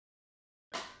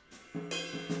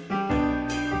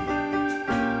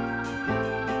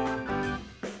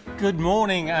Good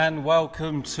morning and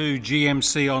welcome to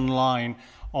GMC Online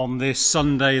on this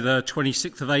Sunday, the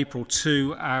 26th of April,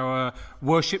 to our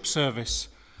worship service.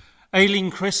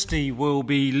 Aileen Christie will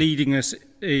be leading us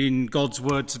in God's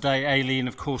Word today. Aileen,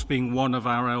 of course, being one of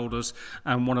our elders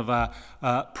and one of our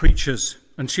preachers.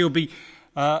 And she'll be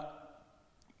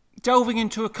delving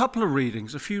into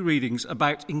a few readings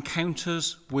about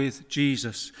encounters with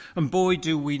Jesus. And boy,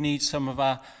 do we need some of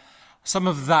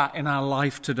that in our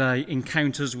life today,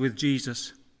 encounters with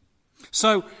Jesus.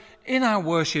 So, in our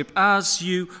worship, as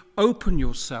you open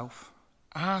yourself,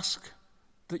 ask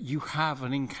that you have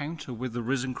an encounter with the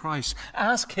risen Christ.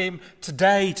 Ask him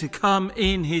today to come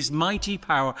in his mighty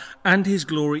power and his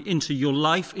glory into your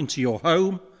life, into your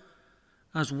home,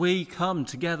 as we come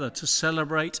together to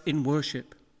celebrate in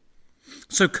worship.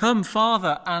 So come,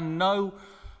 Father, and know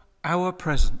our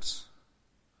presence.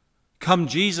 Come,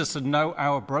 Jesus, and know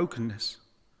our brokenness.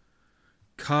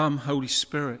 Come, Holy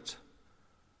Spirit,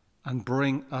 and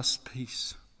bring us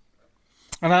peace.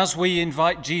 And as we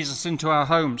invite Jesus into our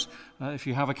homes, if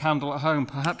you have a candle at home,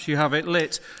 perhaps you have it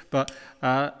lit, but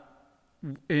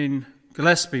in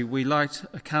Gillespie we light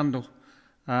a candle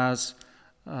as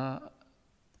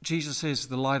Jesus is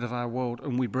the light of our world,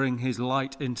 and we bring his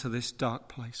light into this dark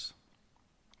place.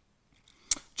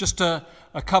 Just a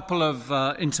couple of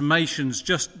intimations,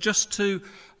 just to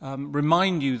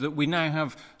remind you that we now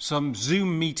have some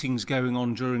Zoom meetings going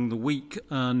on during the week,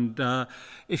 and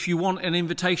if you want an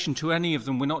invitation to any of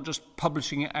them, we're not just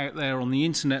publishing it out there on the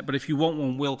internet, but if you want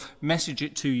one, we'll message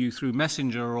it to you through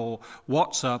Messenger or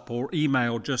WhatsApp or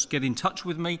email. Just get in touch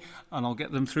with me and I'll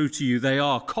get them through to you. They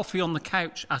are Coffee on the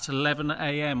Couch at 11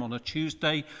 a.m. on a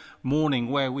Tuesday morning,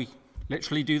 where we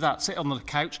literally do that. Sit on the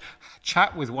couch,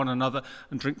 chat with one another,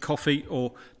 and drink coffee,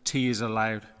 or tea is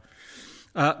allowed.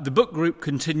 The book group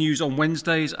continues on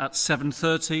Wednesdays at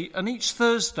 7:30, and each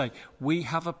Thursday we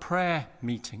have a prayer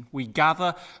meeting. We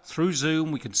gather through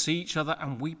Zoom, we can see each other,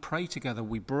 and we pray together.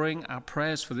 We bring our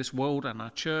prayers for this world and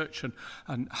our church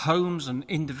and homes and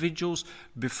individuals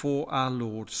before our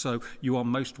Lord. So you are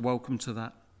most welcome to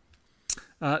that.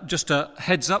 Just a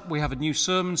heads up, we have a new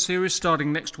sermon series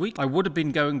starting next week. I would have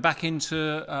been going back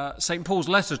into St. Paul's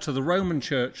letter to the Roman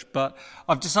church, but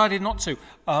I've decided not to.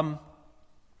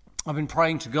 I've been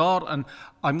praying to God, and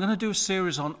I'm going to do a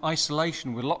series on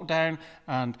isolation. With lockdown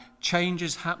and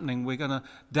changes happening, we're going to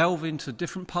delve into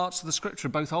different parts of the Scripture,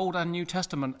 both Old and New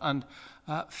Testament, and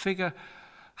have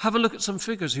a look at some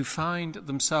figures who find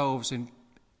themselves in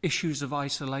issues of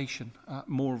isolation,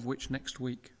 more of which next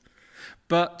week.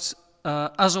 But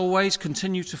as always,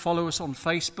 continue to follow us on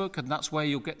Facebook, and that's where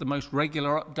you'll get the most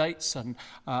regular updates and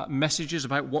messages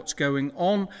about what's going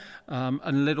on,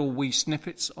 and little wee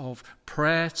snippets of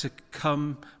prayer to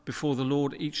come before the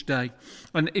Lord each day.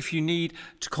 And if you need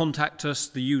to contact us,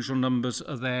 the usual numbers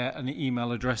are there and the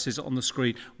email addresses on the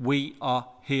screen. We are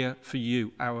here for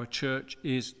you. Our church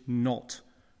is not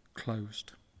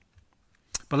closed.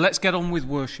 But let's get on with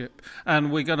worship, and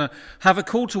we're going to have a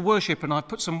call to worship, and I've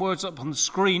put some words up on the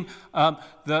screen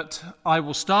that I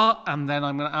will start, and then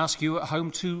I'm going to ask you at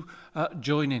home to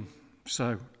join in.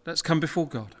 So let's come before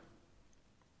God.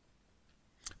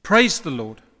 Praise the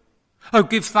Lord. Oh,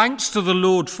 give thanks to the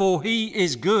Lord, for he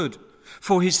is good,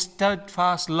 for his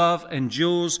steadfast love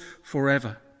endures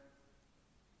forever.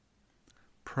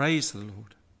 Praise the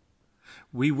Lord.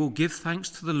 We will give thanks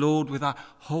to the Lord with our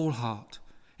whole heart,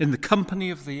 in the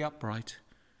company of the upright,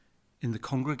 in the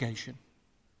congregation.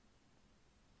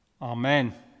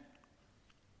 Amen.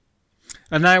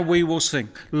 And now we will sing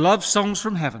love songs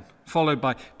from heaven, followed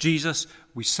by Jesus,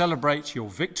 we celebrate your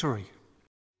victory.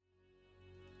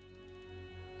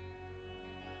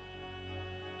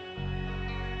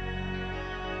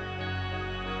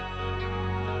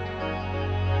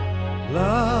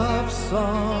 Love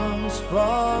songs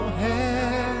from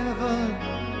heaven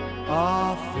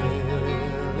are filling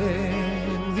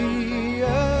the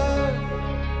earth,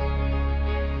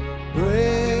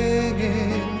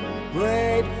 bringing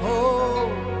great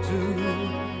hope to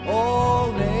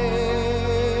all nations.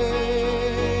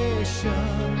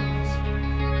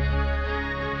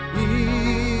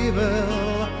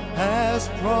 Evil has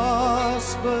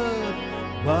prospered,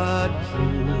 but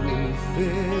truth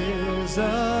is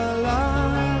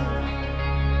alive.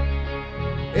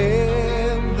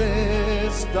 In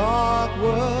this dark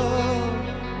world,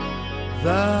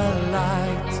 the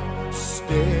light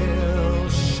still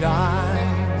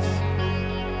shines.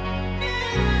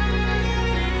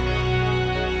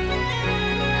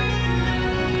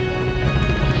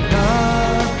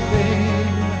 Nothing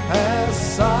has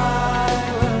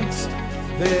silenced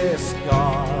this this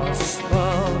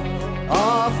gospel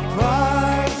of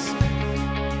Christ,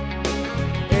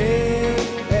 it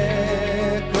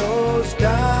echoes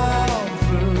down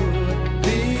through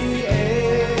the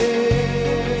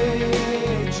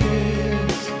ages.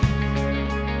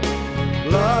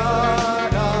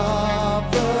 Blood of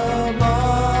the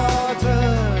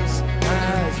martyrs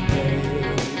has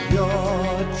made your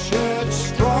church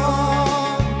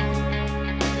strong.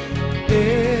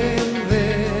 In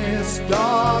this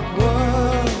dark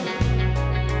world,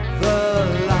 the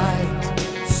light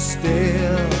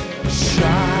still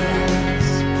shines.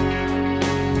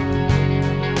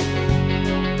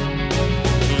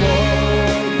 For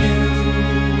you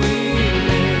we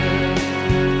live,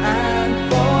 and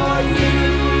for you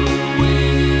we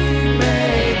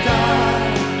may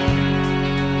die.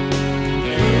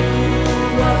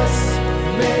 Through us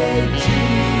may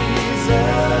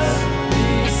Jesus be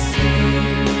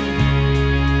seen.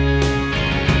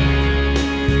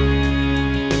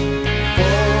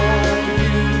 For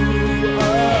you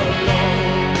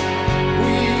alone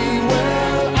we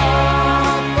will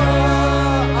offer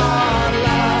our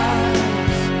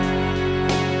lives.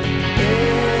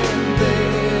 In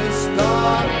this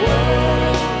dark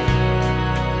world,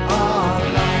 our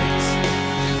lights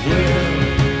will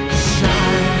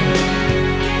shine.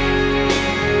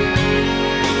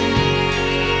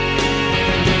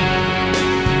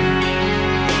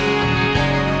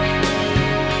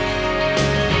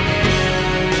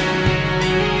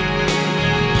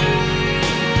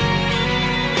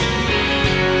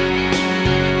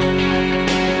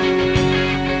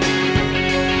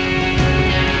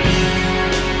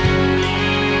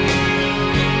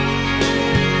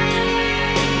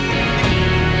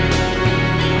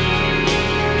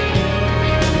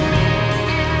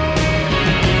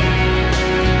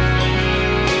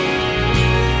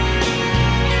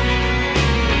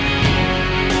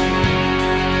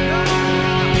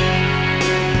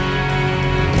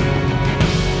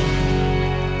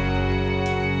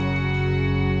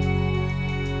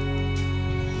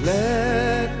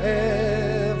 Let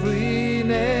every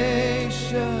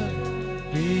nation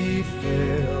be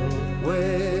filled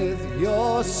with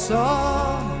your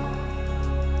song.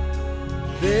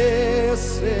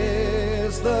 This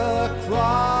is the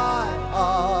cry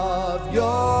of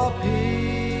your people.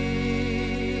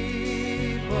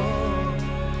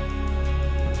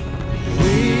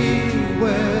 We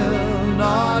will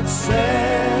not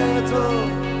settle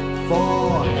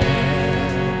for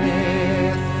anything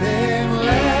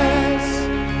less.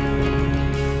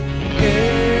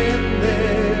 In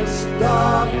this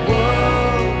dark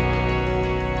world,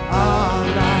 our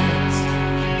light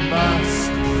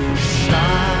must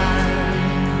shine.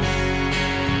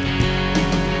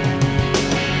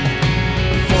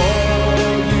 For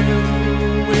you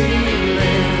we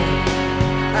live,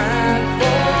 and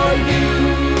for you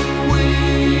we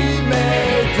may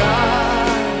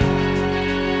die.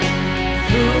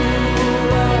 Through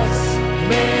us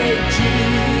may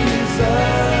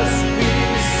Jesus be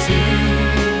seen.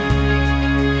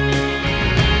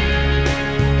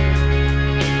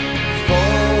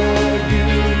 For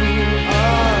you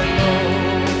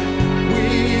alone we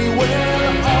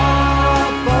will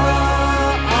offer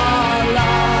our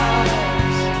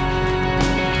lives.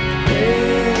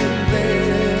 In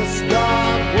this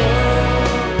dark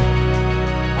world,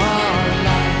 our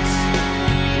lights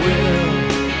will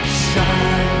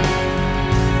shine.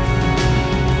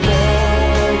 For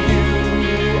you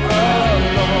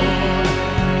alone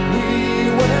we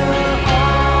will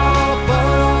offer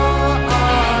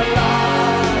our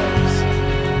lives.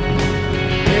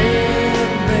 In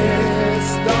this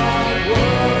dark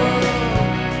world,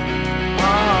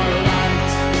 our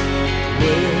light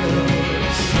will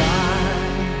shine.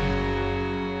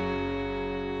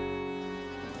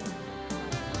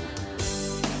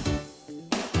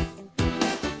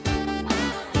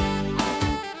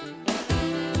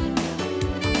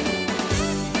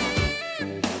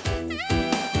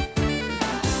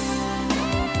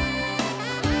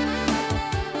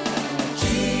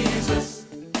 Jesus,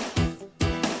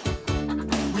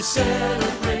 we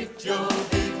celebrate your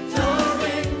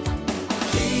victory.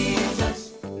 Jesus,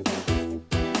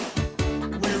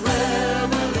 we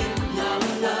revel in your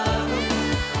love.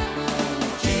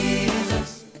 Jesus,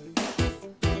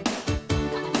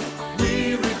 we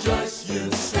rejoice you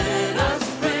set us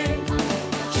free.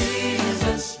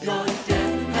 Jesus, your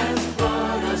death has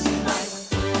brought us life.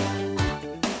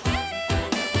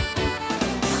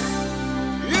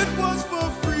 It was for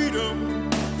freedom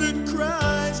that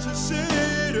Christ has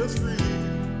set us free.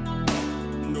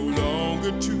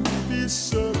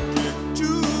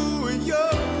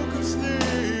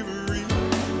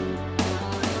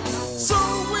 So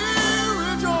we're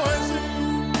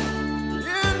rejoicing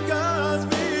in God's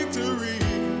victory.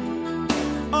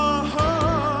 Our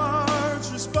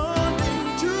hearts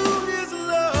responding to His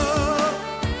love.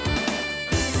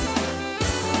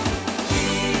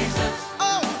 Jesus,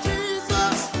 oh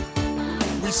Jesus,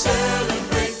 we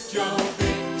celebrate your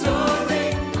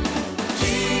victory.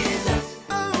 Jesus,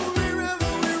 oh we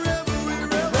revel in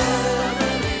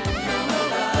your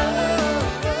love.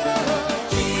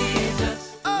 Jesus,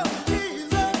 oh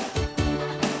Jesus,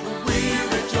 we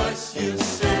rejoice you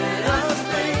set us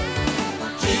free.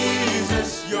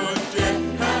 Jesus, your death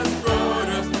has brought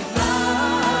us life.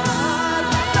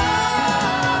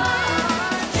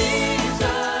 Jesus,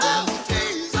 oh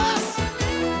Jesus,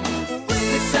 we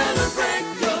celebrate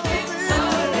your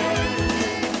victory.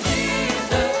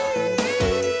 Jesus,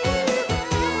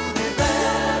 we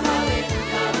revel in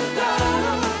your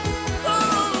love.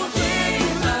 Oh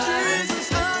Jesus,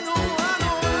 I know,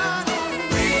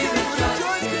 we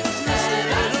rejoice you set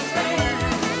us free.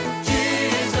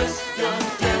 Jesus, your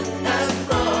death has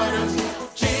brought us.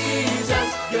 Jesus,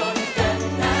 your death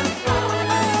has brought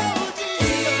us.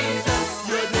 Jesus,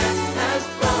 your death has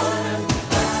brought us.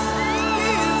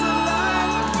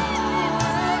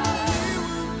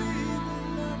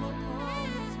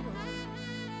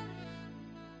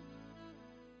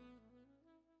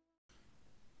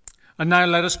 And now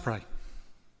let us pray.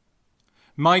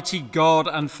 Mighty God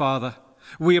and Father,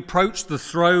 we approach the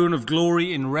throne of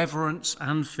glory in reverence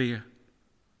and fear.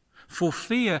 For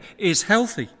fear is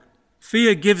healthy.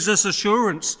 Fear gives us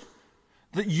assurance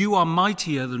that you are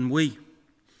mightier than we,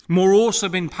 more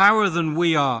awesome in power than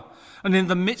we are, and in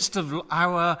the midst of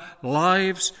our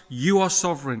lives, you are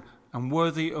sovereign and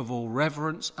worthy of all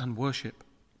reverence and worship.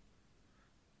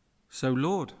 So,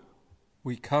 Lord,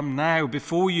 we come now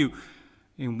before you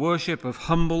in worship of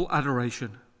humble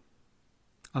adoration,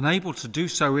 unable to do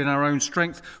so in our own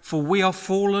strength, for we are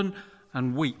fallen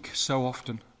and weak so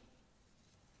often.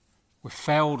 We're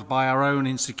failed by our own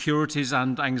insecurities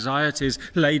and anxieties,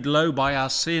 laid low by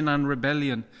our sin and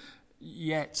rebellion.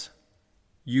 Yet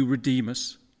you redeem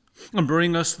us and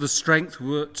bring us the strength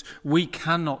that we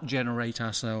cannot generate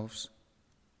ourselves.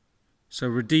 So,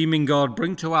 redeeming God,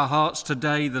 bring to our hearts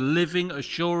today the living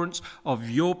assurance of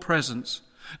your presence,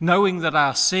 knowing that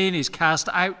our sin is cast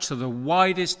out to the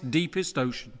widest, deepest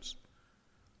oceans.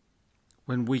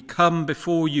 When we come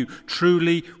before you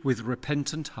truly with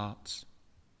repentant hearts.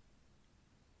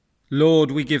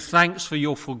 Lord, we give thanks for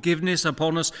your forgiveness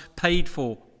upon us, paid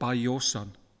for by your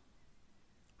Son.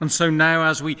 And so now,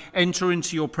 as we enter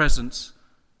into your presence,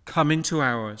 come into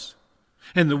ours,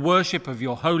 in the worship of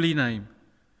your holy name.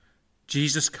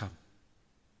 Jesus, come.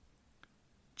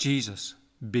 Jesus,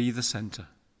 be the centre.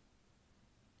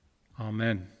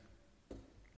 Amen.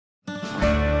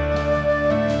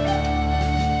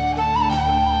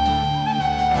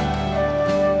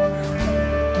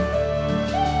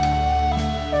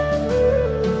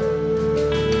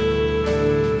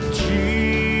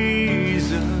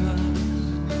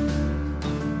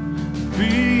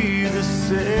 Be the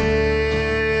center,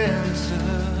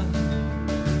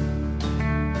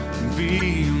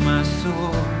 be my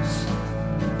source,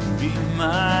 be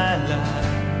my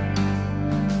life,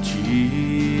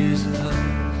 Jesus.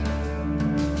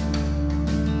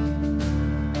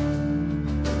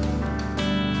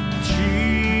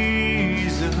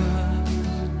 Jesus,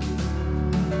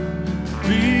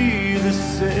 be the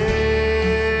center,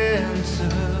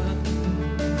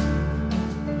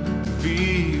 be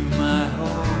my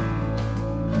hope,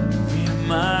 be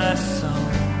my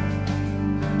song,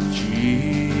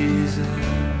 Jesus.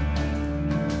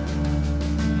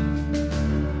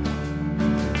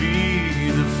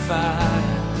 Be the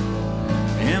fire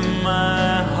in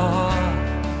my heart,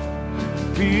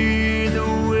 be the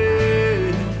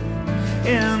wind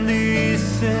in these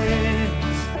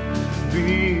sails,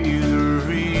 be the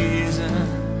reason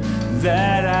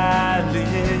that I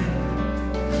live,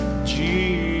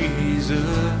 Jesus,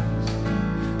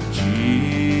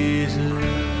 Jesus.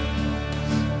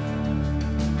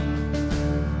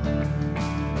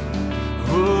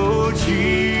 Oh,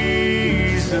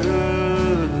 Jesus,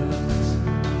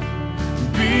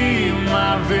 be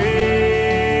my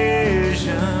vision,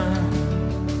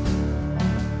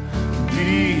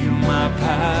 be my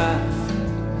path,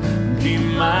 be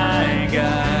my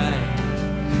guide,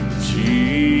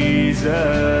 Jesus.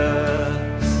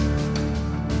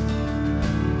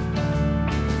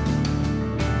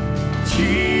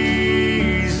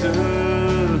 Jesus,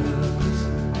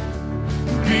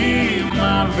 be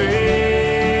my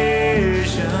vision,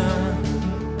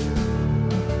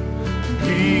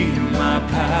 be my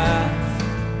path,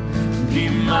 be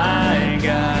my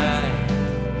guide,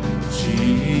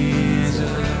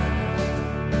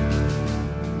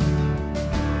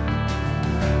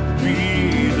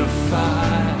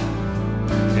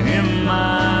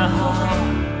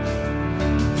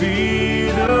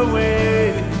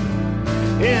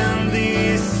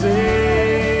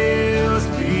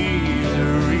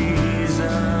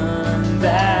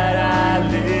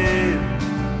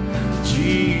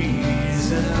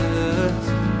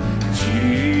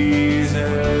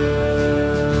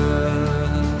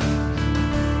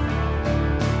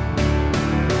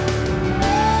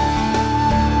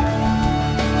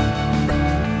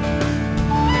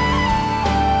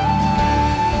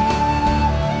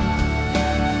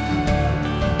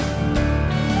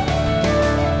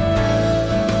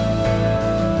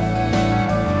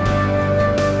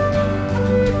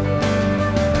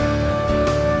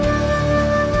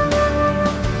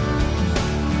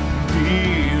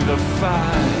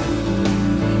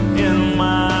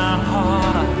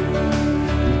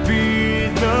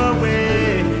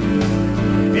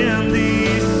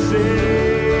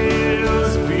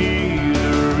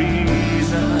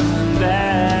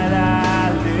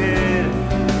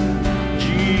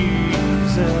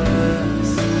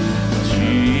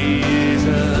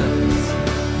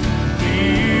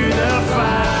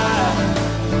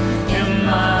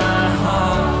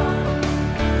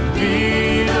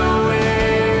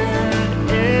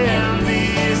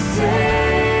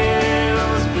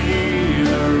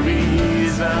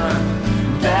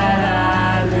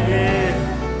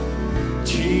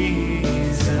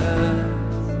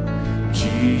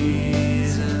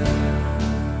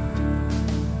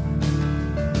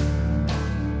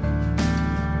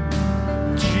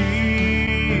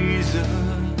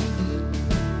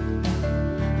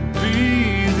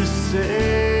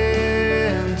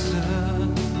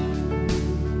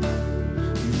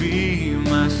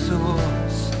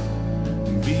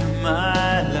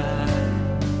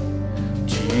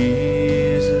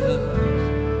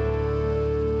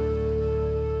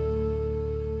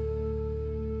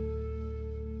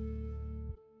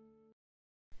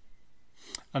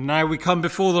 And now we come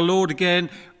before the Lord again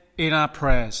in our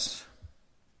prayers.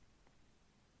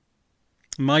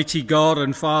 Mighty God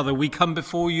and Father, we come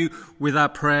before you with our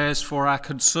prayers for our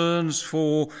concerns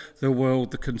for the world,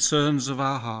 the concerns of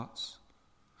our hearts.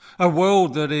 A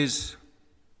world that is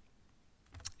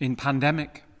in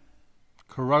pandemic,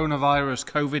 coronavirus,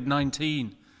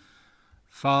 COVID-19.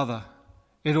 Father,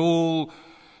 it all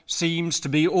seems to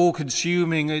be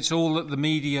all-consuming. It's all that the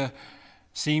media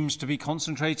seems to be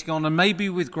concentrating on, and maybe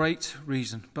with great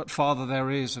reason. But Father,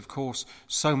 there is, of course,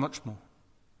 so much more.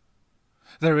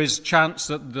 There is chance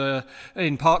that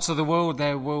in parts of the world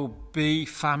there will be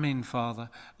famine, Father,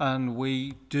 and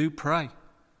we do pray.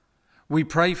 We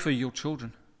pray for your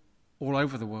children all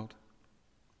over the world.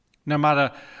 No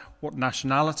matter what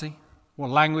nationality, what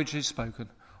language is spoken,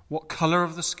 what colour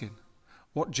of the skin,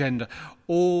 what gender,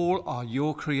 all are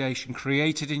your creation,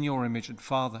 created in your image. And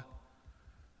Father,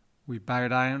 we bow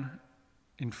down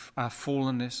in our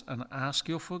fallenness and ask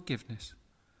your forgiveness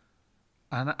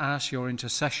and ask your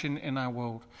intercession in our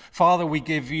world. Father, we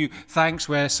give you thanks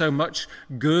where so much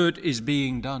good is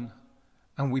being done.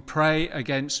 And we pray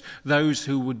against those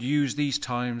who would use these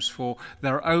times for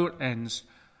their own ends,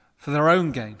 for their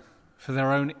own gain, for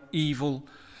their own evil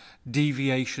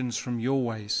deviations from your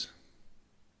ways.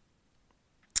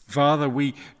 Father,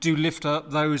 we do lift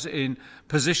up those in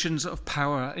positions of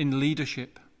power, in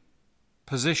leadership,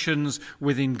 positions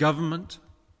within government,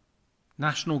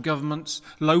 national governments,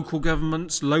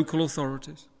 local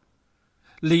authorities,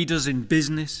 leaders in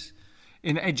business,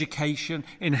 in education,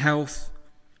 in health,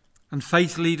 and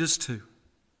faith leaders too.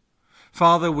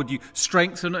 Father, would you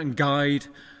strengthen and guide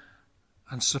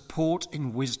and support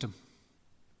in wisdom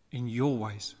in your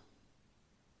ways.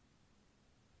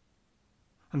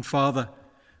 And Father,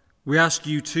 we ask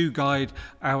you to guide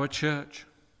our church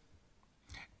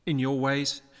in your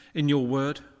ways, in your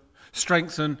word.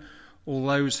 Strengthen all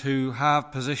those who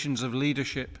have positions of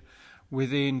leadership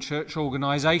within church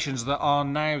organisations that are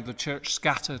now the church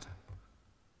scattered.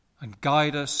 And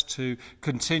guide us to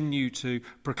continue to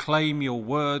proclaim your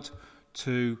word,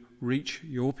 to reach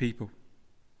your people.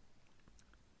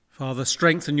 Father,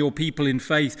 strengthen your people in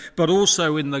faith, but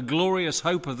also in the glorious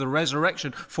hope of the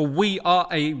resurrection, for we are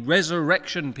a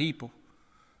resurrection people.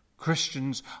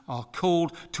 Christians are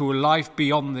called to a life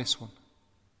beyond this one.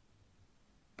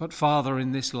 But Father,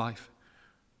 in this life,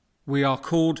 we are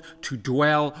called to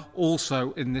dwell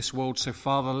also in this world. So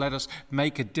Father, let us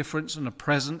make a difference and a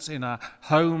presence in our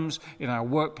homes, in our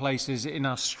workplaces, in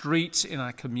our streets, in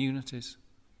our communities.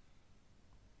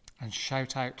 And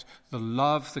shout out the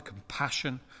love, the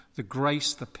compassion, the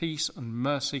grace, the peace and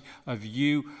mercy of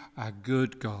you, our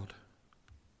good God.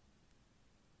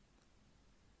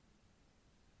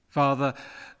 Father,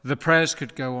 the prayers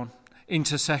could go on.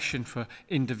 Intercession for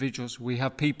individuals. We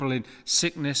have people in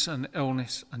sickness and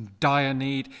illness and dire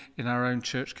need in our own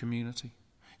church community.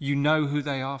 You know who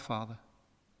they are, Father.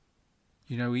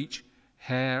 You know each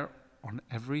hair on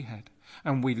every head.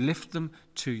 And we lift them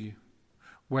to you,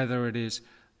 whether it is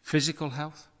physical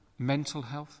health, mental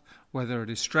health, whether it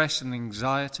is stress and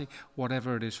anxiety,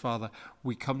 whatever it is, Father,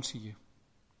 we come to you.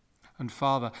 And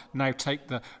Father, now take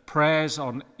the prayers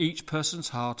on each person's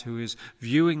heart who is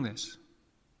viewing this.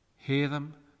 Hear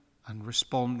them and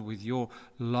respond with your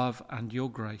love and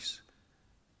your grace.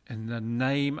 In the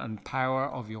name and power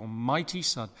of your mighty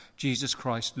Son, Jesus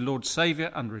Christ, Lord,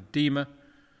 Saviour and Redeemer.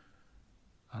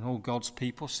 And all God's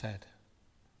people said,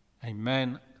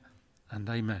 Amen and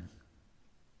amen.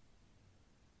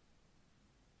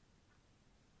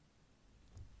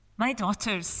 My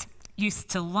daughters used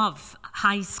to love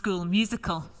High School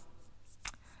Musical.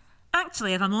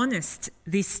 Actually, if I'm honest,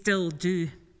 they still do.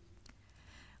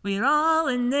 We're all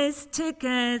in this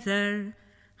together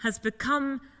has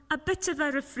become a bit of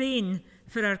a refrain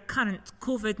for our current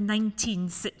COVID-19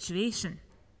 situation.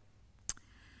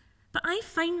 But I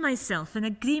find myself in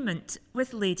agreement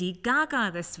with Lady Gaga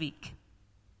this week.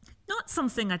 Not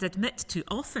something I'd admit to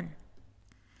often.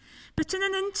 But in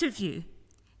an interview,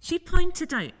 she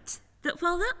pointed out that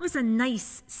while that was a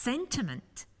nice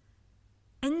sentiment,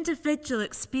 individual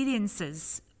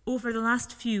experiences over the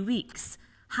last few weeks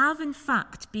have in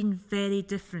fact been very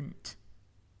different.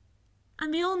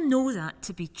 And we all know that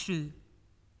to be true.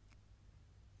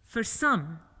 For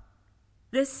some,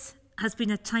 this has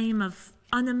been a time of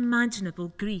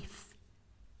unimaginable grief.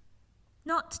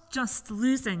 Not just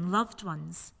losing loved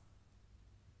ones,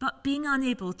 but being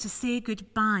unable to say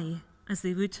goodbye as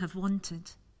they would have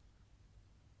wanted.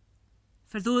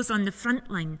 For those on the front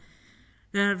line,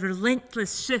 there are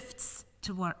relentless shifts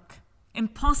to work,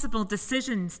 impossible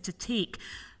decisions to take,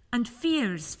 and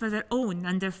fears for their own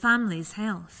and their families'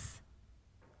 health.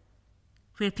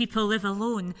 Where people live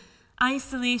alone,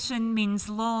 isolation means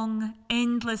long,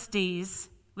 endless days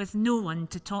with no one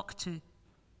to talk to.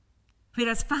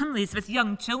 Whereas families with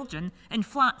young children in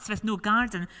flats with no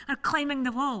garden are climbing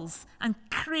the walls and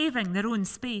craving their own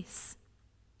space.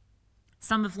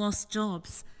 Some have lost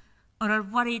jobs or are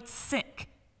worried sick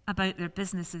about their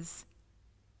businesses,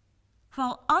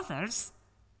 while others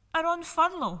are on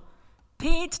furlough,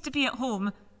 paid to be at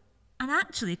home and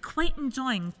actually quite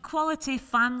enjoying quality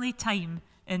family time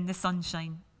in the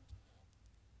sunshine.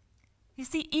 You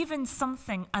see, even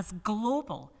something as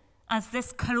global as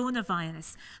this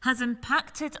coronavirus has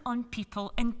impacted on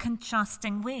people in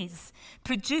contrasting ways,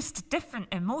 produced different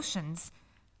emotions,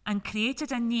 and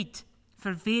created a need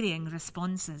for varying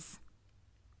responses.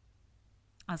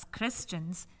 As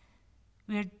Christians,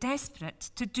 we're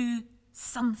desperate to do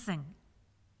something,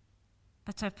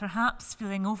 but are perhaps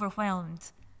feeling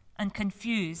overwhelmed and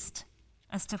confused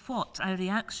as to what our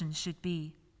reaction should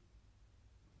be.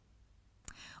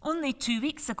 Only 2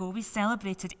 weeks ago, we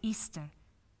celebrated Easter,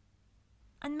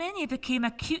 and many became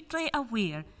acutely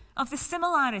aware of the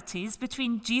similarities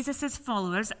between Jesus'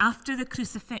 followers after the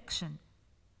crucifixion.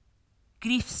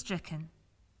 Grief-stricken,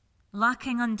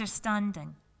 lacking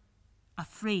understanding,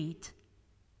 afraid,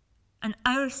 and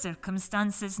our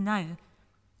circumstances now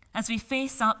as we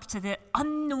face up to the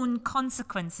unknown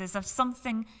consequences of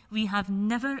something we have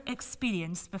never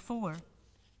experienced before.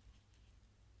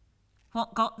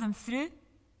 What got them through?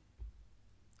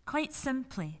 Quite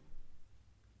simply,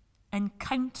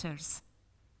 encounters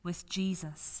with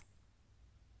Jesus.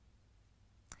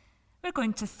 We're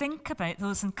going to think about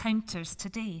those encounters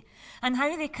today and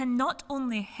how they can not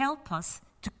only help us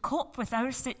to cope with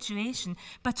our situation,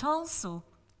 but also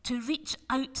to reach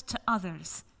out to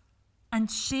others and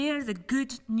share the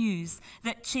good news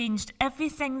that changed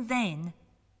everything then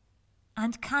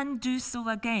and can do so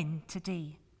again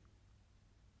today.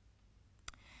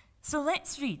 So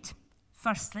let's read,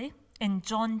 firstly, in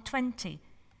John 20,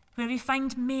 where we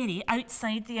find Mary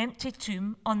outside the empty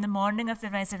tomb on the morning of the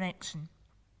resurrection.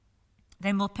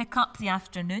 Then we'll pick up the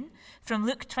afternoon from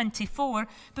Luke 24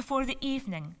 before the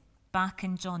evening, back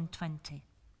in John 20.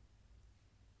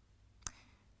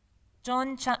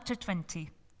 John chapter 20,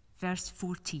 verse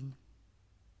 14.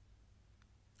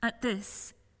 At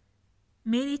this,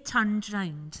 Mary turned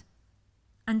round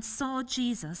and saw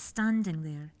Jesus standing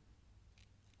there.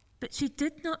 But she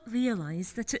did not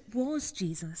realize that it was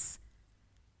Jesus.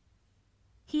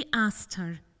 He asked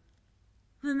her,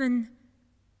 "Woman,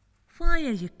 why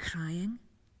are you crying?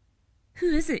 Who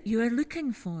is it you are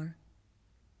looking for?"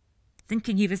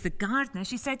 Thinking he was the gardener,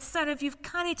 she said, "Sir, if you've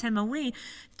carried him away,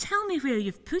 tell me where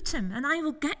you've put him, and I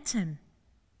will get him."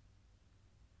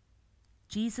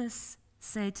 Jesus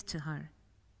said to her,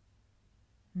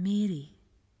 "Mary."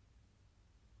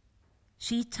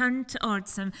 She turned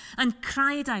towards him and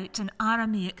cried out in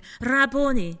Aramaic,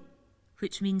 "Rabboni,"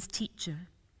 which means teacher.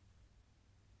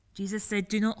 Jesus said,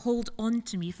 "Do not hold on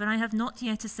to me, for I have not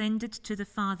yet ascended to the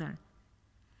Father.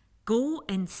 Go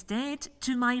instead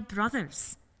to my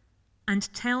brothers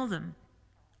and tell them,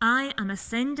 I am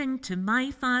ascending to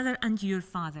my Father and your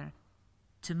Father,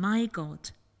 to my God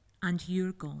and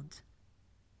your God."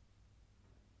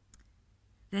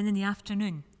 Then in the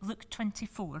afternoon, Luke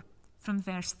 24, from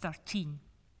verse 13,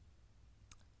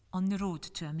 on the road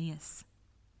to Emmaus.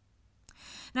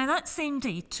 Now that same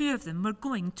day, 2 of them were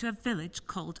going to a village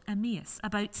called Emmaus,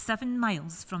 about 7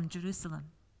 miles from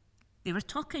Jerusalem. They were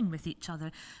talking with each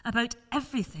other about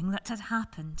everything that had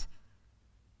happened.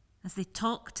 As they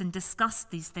talked and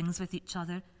discussed these things with each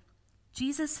other,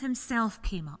 Jesus himself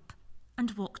came up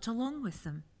and walked along with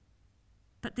them,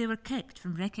 but they were kept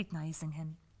from recognizing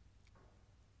him.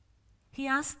 He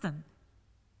asked them,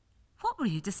 "What were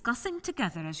you discussing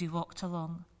together as you walked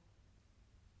along?"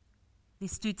 They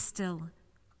stood still,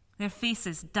 their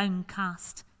faces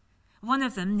downcast. One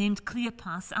of them, named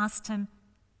Cleopas, asked him,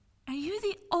 "Are you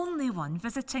the only one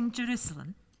visiting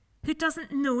Jerusalem who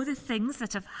doesn't know the things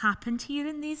that have happened here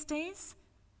in these days?"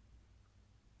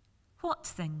 "What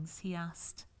things?" he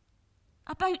asked.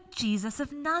 "About Jesus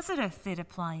of Nazareth," they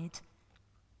replied.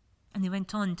 And they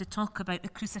went on to talk about the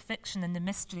crucifixion and the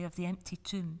mystery of the empty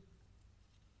tomb.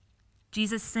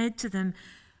 Jesus said to them,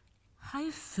 "How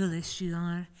foolish you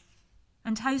are,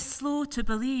 and how slow to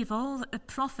believe all that the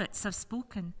prophets have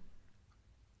spoken.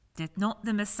 Did not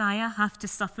the Messiah have to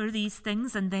suffer these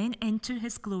things and then enter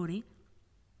his glory?"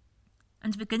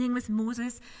 And beginning with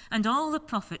Moses and all the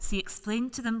prophets, he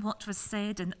explained to them what was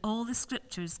said in all the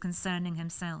scriptures concerning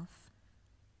himself.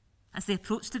 As they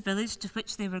approached the village to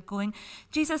which they were going,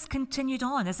 Jesus continued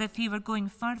on as if he were going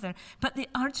further, but they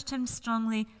urged him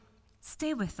strongly,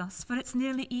 "Stay with us, for it's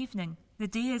nearly evening. the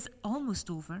day is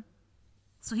almost over,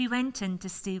 so he went in to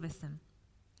stay with them.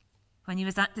 When he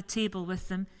was at the table with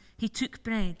them, he took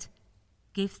bread,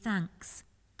 gave thanks,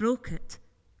 broke it,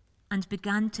 and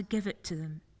began to give it to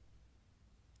them.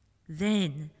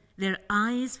 Then their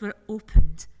eyes were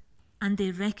opened, and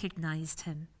they recognized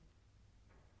him.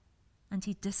 And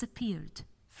he disappeared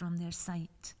from their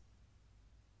sight.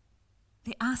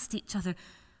 They asked each other,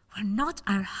 "Were not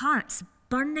our hearts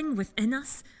burning within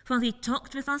us while he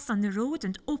talked with us on the road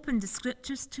and opened the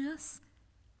scriptures to us?"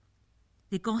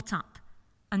 They got up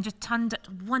and returned at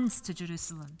once to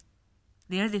Jerusalem.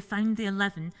 There they found the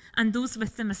 11 and those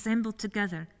with them assembled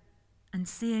together, and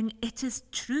saying, "It is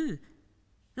true,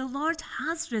 the Lord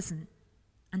has risen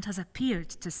and has appeared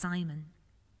to Simon."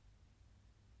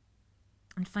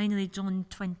 And finally, John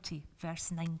 20,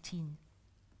 verse 19.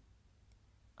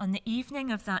 On the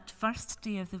evening of that first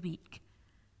day of the week,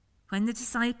 when the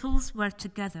disciples were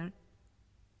together,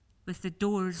 with the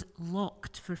doors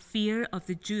locked for fear of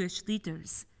the Jewish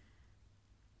leaders,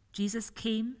 Jesus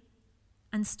came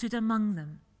and stood among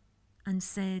them and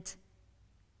said,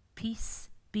 "Peace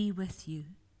be with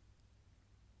you."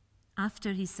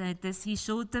 After he said this, he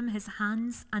showed them his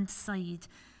hands and side.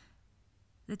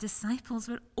 The disciples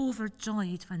were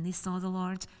overjoyed when they saw the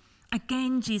Lord.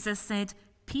 Again, Jesus said,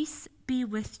 "Peace be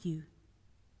with you.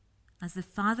 As the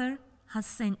Father has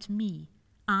sent me,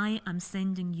 I am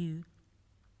sending you."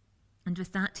 And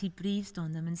with that, he breathed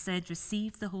on them and said,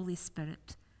 "Receive the Holy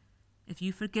Spirit. If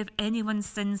you forgive anyone's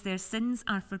sins, their sins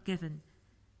are forgiven.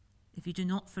 If you do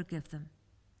not forgive them,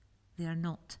 they are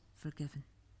not forgiven."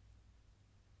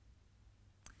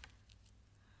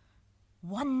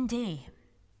 One day,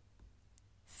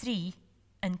 3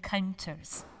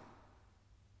 encounters.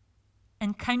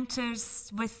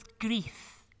 Encounters with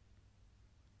grief,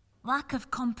 lack of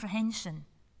comprehension,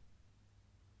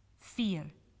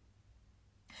 fear.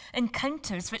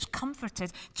 Encounters which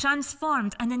comforted,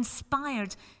 transformed, and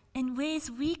inspired in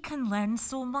ways we can learn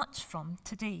so much from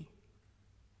today.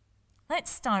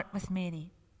 Let's start with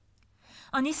Mary.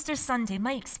 On Easter Sunday,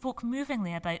 Mike spoke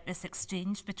movingly about this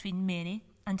exchange between Mary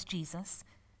and Jesus,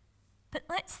 but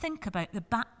let's think about the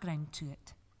background to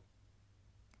it.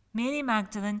 Mary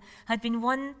Magdalene had been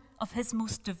one of his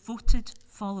most devoted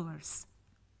followers,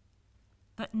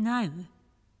 but now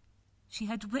she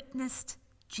had witnessed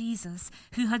Jesus,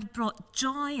 who had brought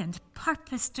joy and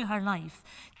purpose to her life,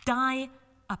 die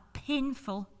a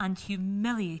painful and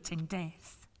humiliating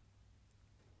death.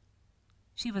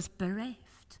 She was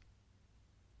bereft.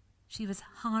 She was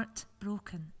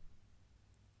heartbroken,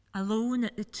 alone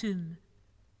at the tomb,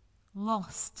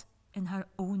 lost in her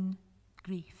own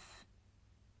grief.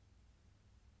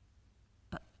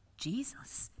 But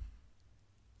Jesus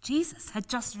had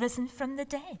just risen from the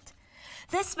dead.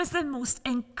 This was the most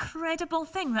incredible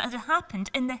thing that had happened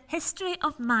in the history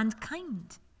of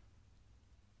mankind.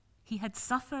 He had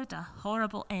suffered a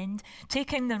horrible end,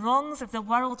 taking the wrongs of the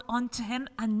world onto him,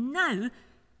 and now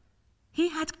he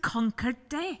had conquered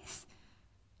death.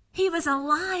 He was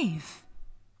alive.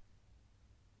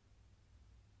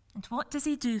 And what does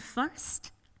he do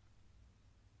first?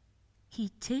 He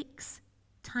takes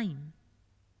time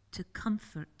to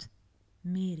comfort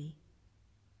Mary.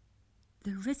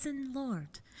 The risen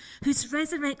Lord, whose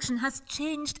resurrection has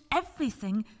changed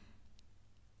everything,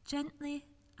 gently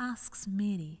asks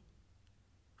Mary,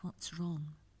 "What's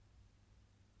wrong?"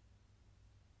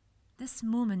 This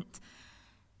moment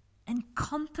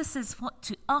encompasses what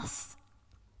to us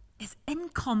is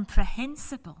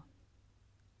incomprehensible.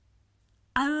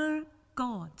 Our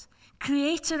God,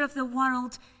 creator of the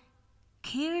world,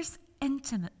 cares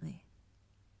intimately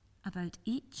about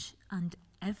each and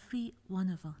every one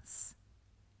of us.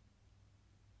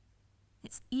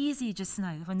 It's easy just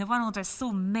now, when the world is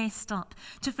so messed up,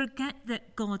 to forget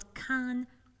that God can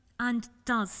and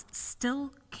does still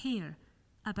care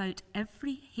about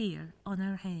every hair on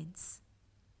our heads.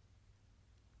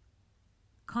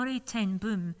 Corrie ten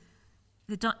Boom,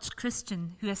 the Dutch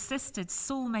Christian who assisted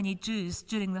so many Jews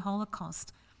during the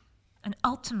Holocaust and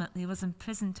ultimately was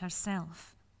imprisoned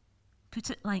herself, put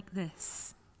it like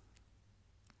this: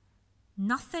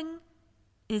 "Nothing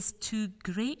is too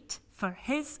great for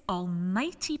his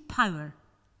almighty power.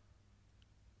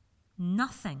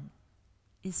 Nothing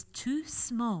is too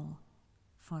small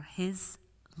for his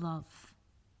love."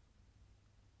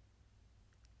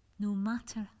 No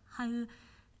matter how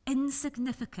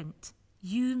insignificant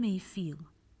you may feel,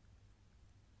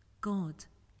 God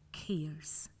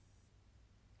cares.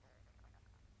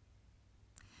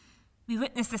 We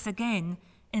witness this again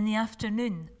in the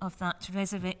afternoon of that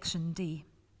resurrection day.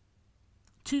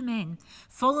 2 men,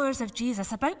 followers of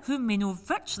Jesus, about whom we know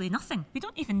virtually nothing. We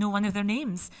don't even know one of their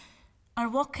names. are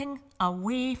walking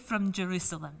away from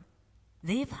Jerusalem.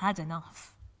 They've had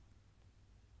enough.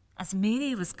 As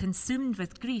Mary was consumed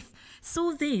with grief,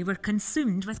 so they were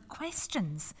consumed with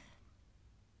questions.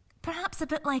 Perhaps a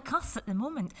bit like us at the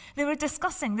moment. They were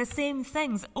discussing the same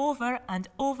things over and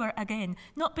over again,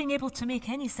 not being able to make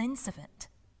any sense of it.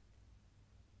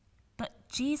 But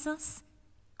Jesus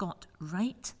got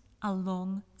right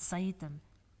alongside them.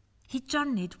 He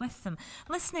journeyed with them,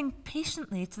 listening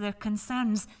patiently to their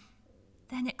concerns,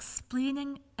 then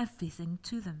explaining everything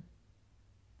to them,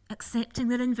 accepting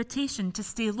their invitation to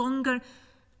stay longer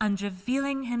and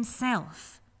revealing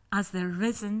himself as the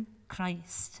risen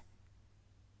Christ.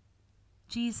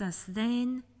 Jesus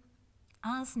then,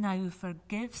 as now,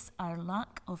 forgives our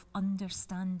lack of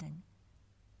understanding.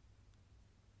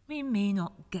 We may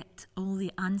not get all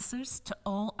the answers to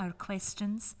all our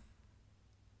questions,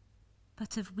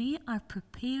 but if we are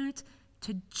prepared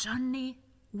to journey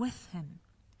with him,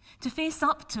 to face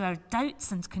up to our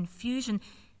doubts and confusion,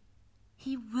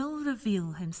 he will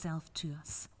reveal himself to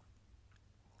us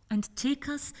and take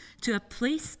us to a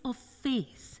place of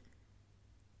faith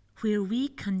where we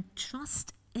can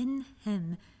trust in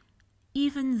him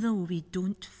even though we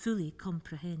don't fully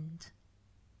comprehend.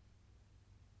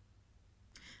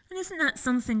 And isn't that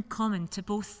something common to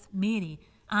both Mary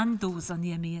and those on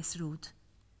the Emmaus Road?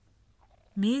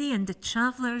 Mary and the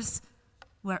travellers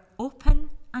were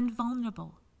open and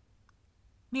vulnerable.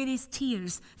 Mary's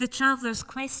tears, the travellers'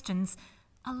 questions,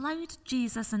 allowed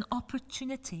Jesus an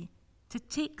opportunity to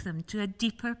take them to a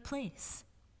deeper place.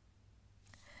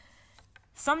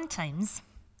 Sometimes,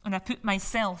 and I put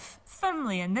myself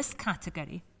firmly in this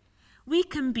category, we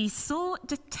can be so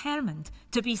determined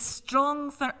to be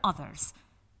strong for others,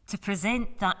 to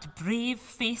present that brave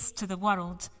face to the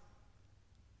world,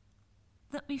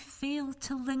 that we fail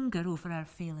to linger over our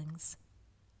failings,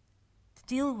 to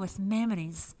deal with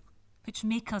memories which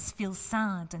make us feel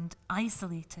sad and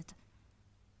isolated,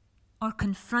 or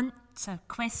confront our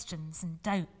questions and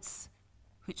doubts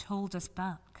which hold us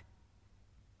back.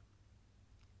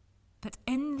 But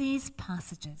in these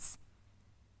passages,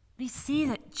 we see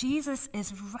that Jesus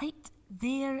is right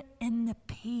there in the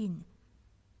pain,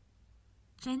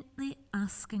 gently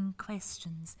asking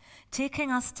questions,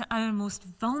 taking us to our most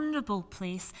vulnerable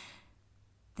place,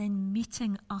 then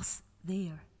meeting us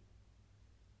there,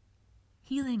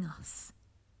 healing us,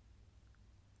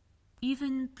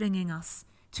 even bringing us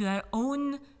to our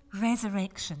own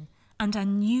resurrection and a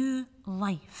new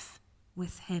life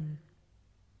with him.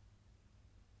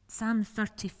 Psalm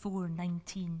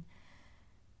 34:19.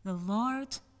 The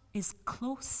Lord is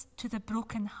close to the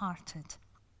brokenhearted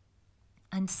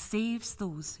and saves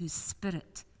those whose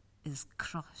spirit is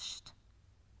crushed.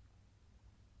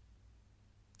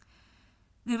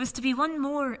 There was to be one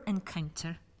more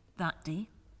encounter that day.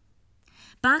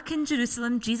 Back in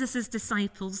Jerusalem, Jesus'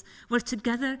 disciples were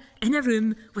together in a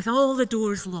room with all the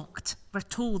doors locked, we're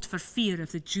told, for fear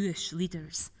of the Jewish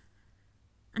leaders.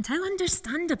 And how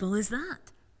understandable is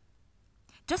that?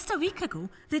 Just a week ago,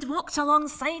 they'd walked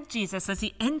alongside Jesus as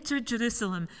he entered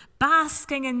Jerusalem,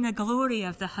 basking in the glory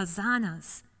of the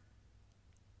hosannas.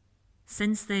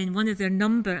 Since then, one of their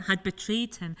number had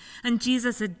betrayed him, and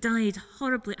Jesus had died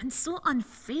horribly and so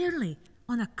unfairly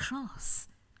on a cross.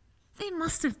 They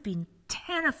must have been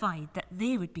terrified that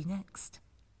they would be next.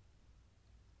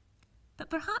 But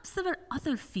perhaps there were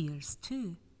other fears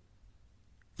too.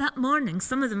 That morning,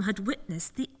 some of them had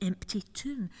witnessed the empty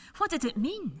tomb. What did it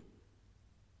mean?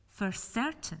 For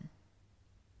certain,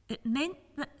 it meant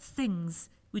that things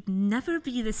would never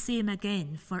be the same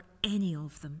again for any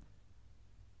of them.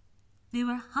 They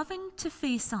were having to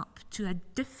face up to a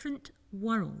different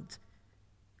world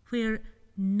where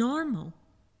normal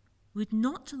would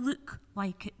not look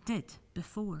like it did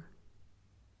before.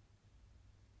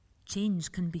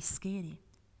 Change can be scary.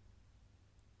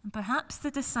 And perhaps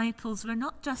the disciples were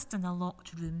not just in a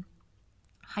locked room,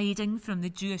 hiding from the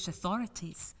Jewish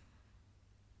authorities,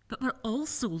 but were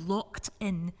also locked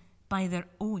in by their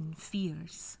own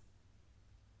fears.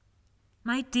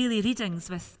 My daily readings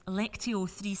with Lectio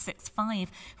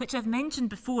 365, which I've mentioned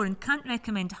before and can't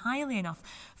recommend highly enough,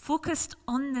 focused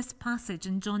on this passage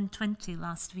in John 20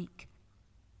 last week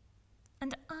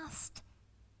and asked,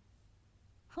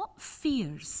 what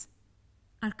fears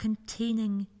are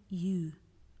containing you?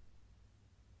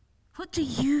 What do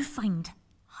you find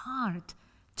hard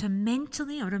to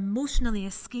mentally or emotionally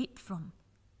escape from?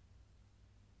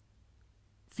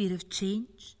 Fear of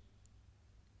change?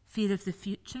 Fear of the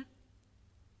future?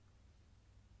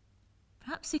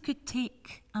 Perhaps you could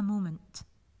take a moment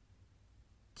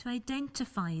to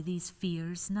identify these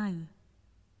fears now.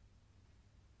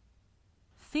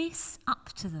 Face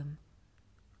up to them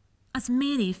As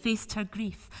Mary faced her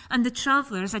grief and the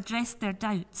travellers addressed their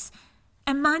doubts,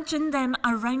 imagine them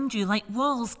around you like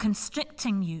walls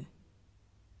constricting you.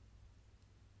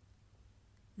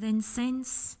 Then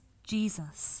sense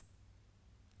Jesus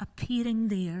appearing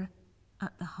there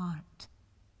at the heart.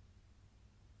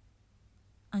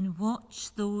 And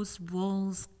watch those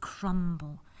walls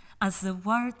crumble as the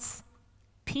words,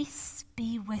 "Peace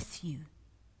be with you,"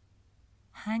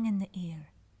 hang in the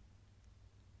air,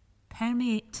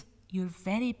 permeate your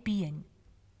very being,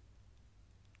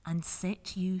 and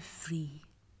set you free.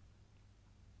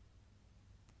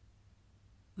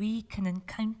 We can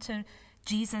encounter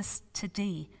Jesus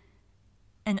today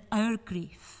in our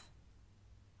grief,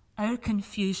 our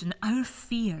confusion, our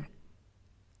fear,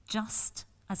 just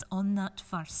as on that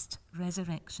first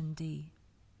resurrection day.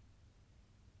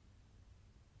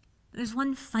 There's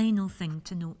one final thing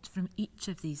to note from each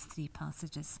of these three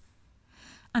passages,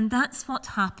 and that's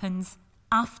what happens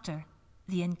after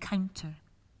the encounter.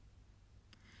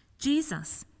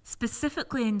 Jesus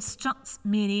specifically instructs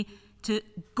Mary to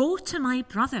go to my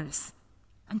brothers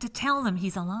and to tell them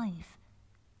he's alive.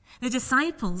 The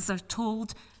disciples are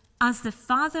told, "As the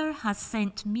Father has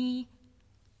sent me,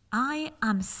 I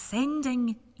am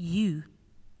sending you."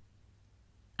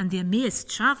 And the amazed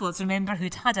travellers, remember,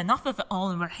 who'd had enough of it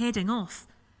all and were heading off,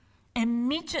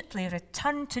 immediately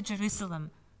return to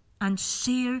Jerusalem and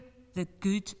share the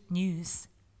good news.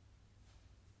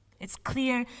 It's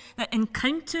clear that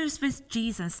encounters with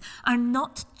Jesus are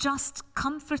not just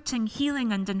comforting,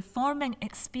 healing, and informing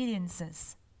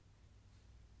experiences.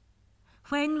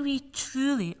 When we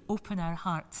truly open our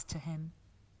hearts to him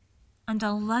and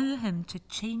allow him to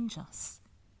change us,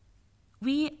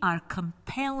 we are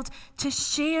compelled to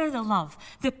share the love,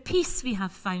 the peace we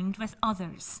have found with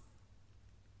others.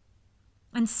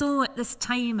 And so at this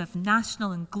time of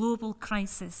national and global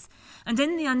crisis, and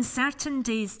in the uncertain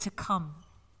days to come,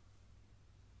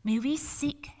 may we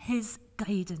seek his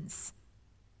guidance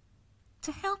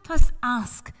to help us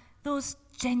ask those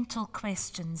gentle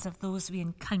questions of those we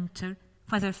encounter,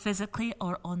 whether physically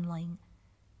or online,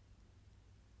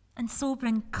 and so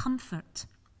bring comfort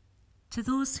to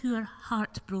those who are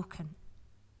heartbroken,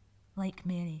 like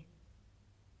Mary.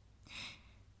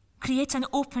 Create an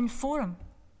open forum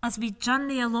as we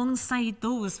journey alongside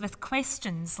those with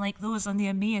questions like those on the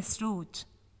Emmaus Road,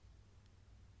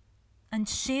 and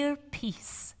share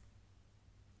peace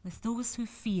with those who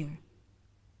fear,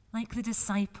 like the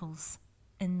disciples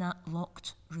in that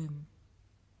locked room.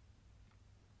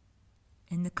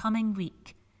 In the coming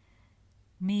week,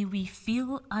 may we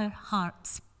feel our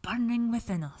hearts burning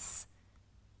within us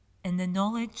in the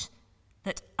knowledge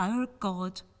that our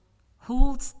God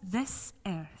holds this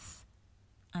earth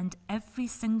and every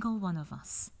single one of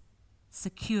us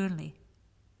securely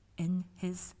in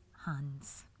his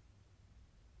hands.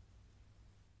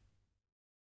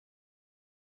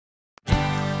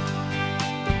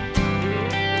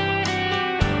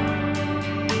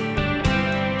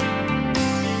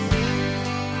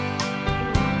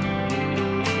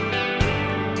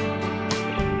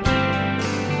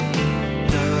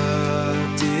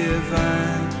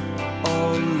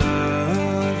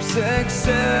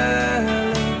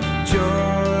 Excelling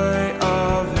joy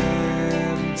of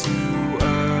heaven to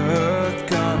earth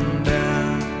come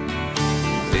down,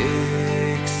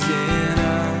 fixing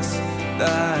us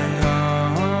thy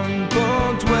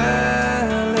humble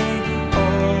dwelling,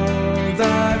 all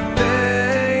thy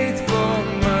faithful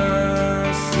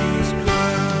mercies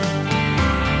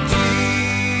crown.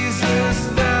 Jesus,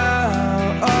 thou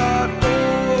art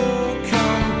all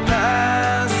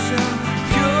compassion,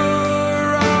 pure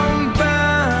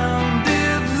unbound.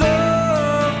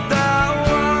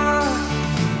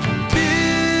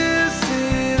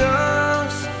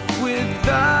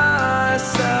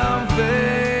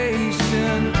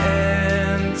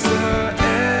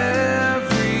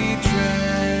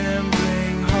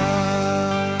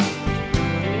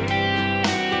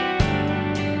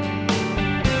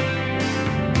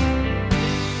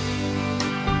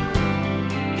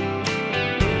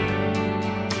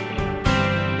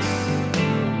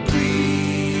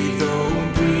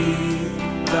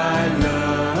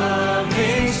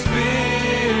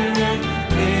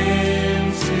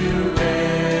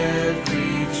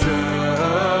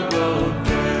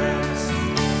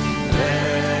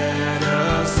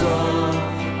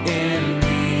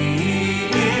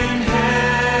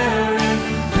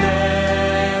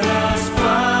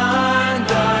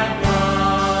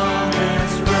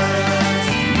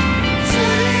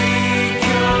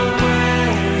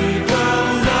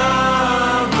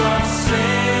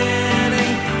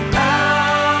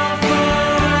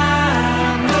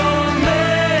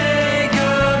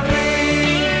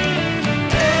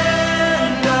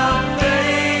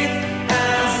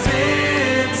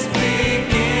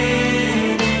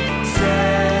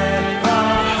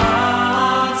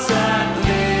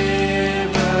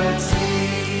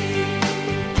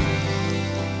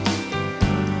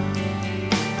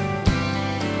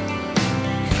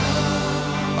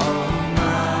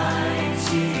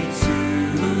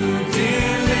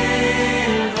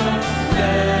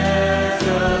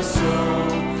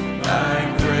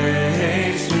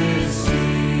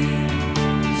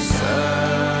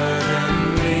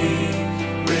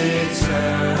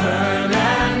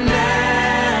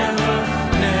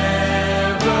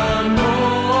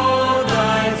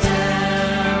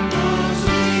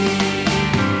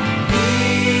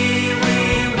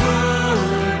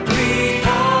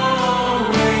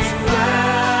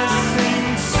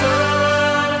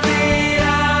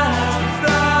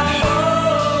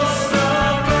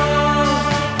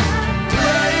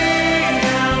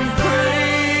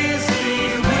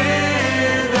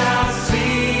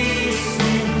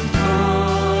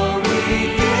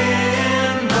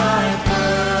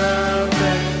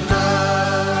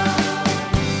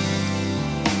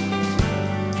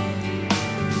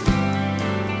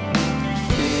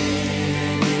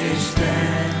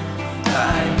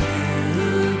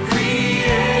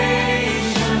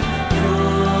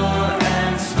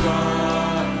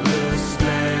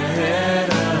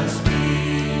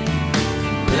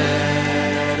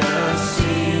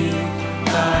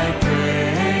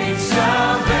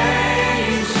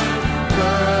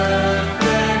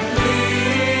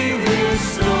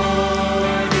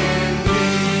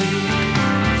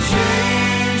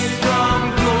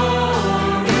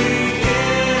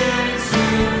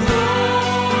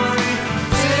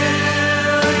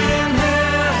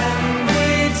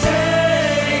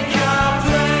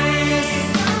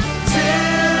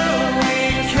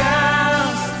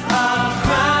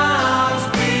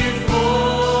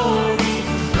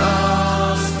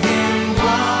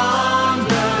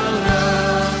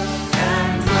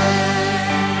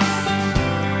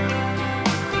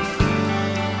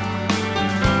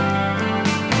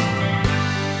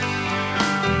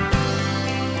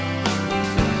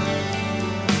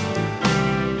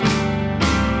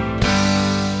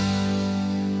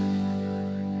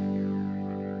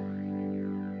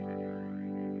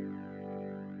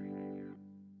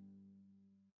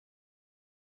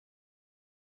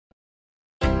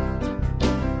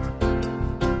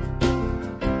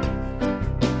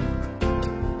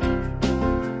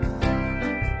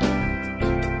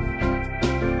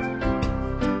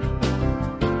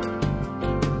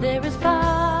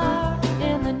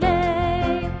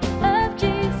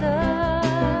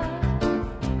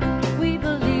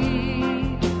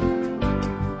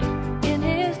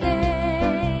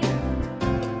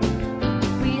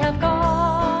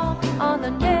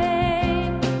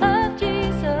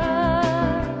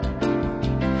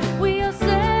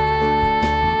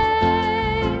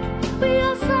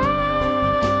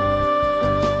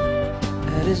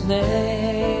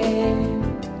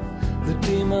 name, the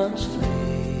demons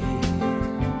flee.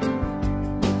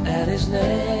 At his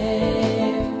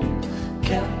name,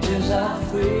 captives are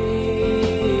free.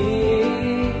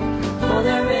 For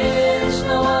there is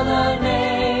no other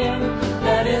name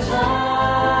that is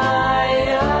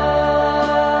higher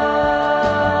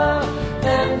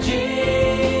than Jesus.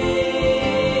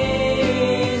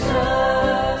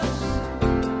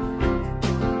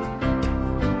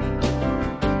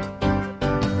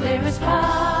 There is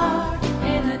power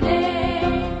in the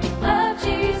name of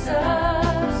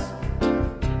Jesus,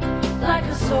 like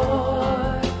a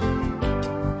sword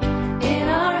in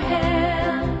our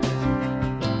hand.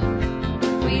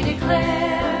 We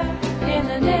declare in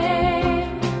the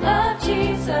name of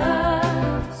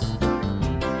Jesus,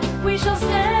 we shall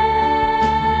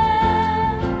stand,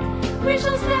 we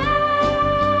shall stand.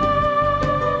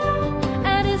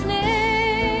 At his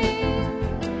name,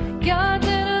 God's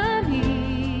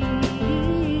enemies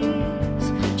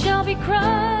shall be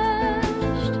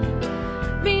crushed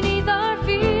beneath our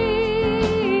feet.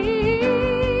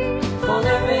 For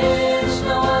there is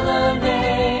no other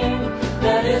name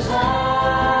that is higher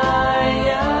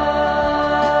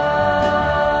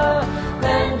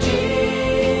than Jesus.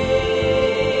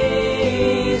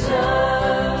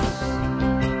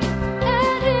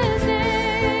 At his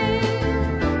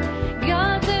name,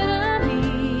 God's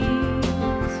enemies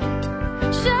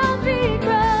shall be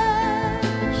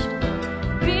crushed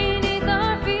beneath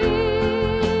our feet.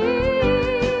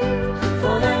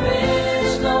 For there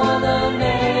is no other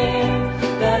name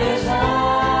that is higher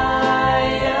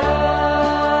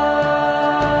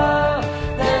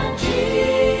than Jesus.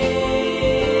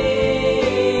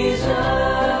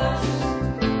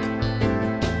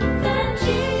 Than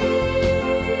Jesus.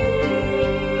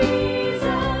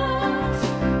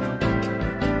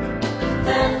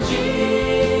 Than Jesus.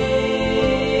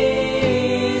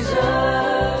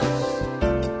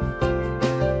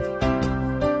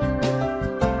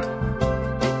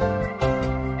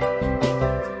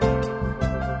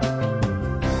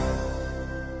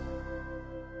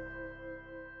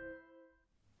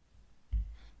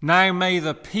 Now may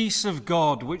the peace of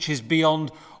God, which is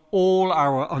beyond all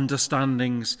our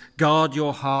understandings, guard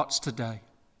your hearts today.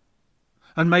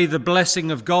 And may the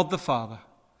blessing of God the Father,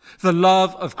 the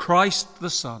love of Christ the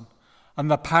Son, and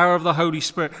the power of the Holy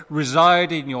Spirit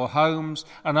reside in your homes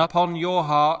and upon your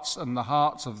hearts and the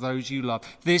hearts of those you love,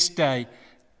 this day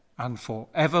and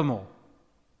forevermore.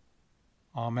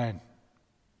 Amen.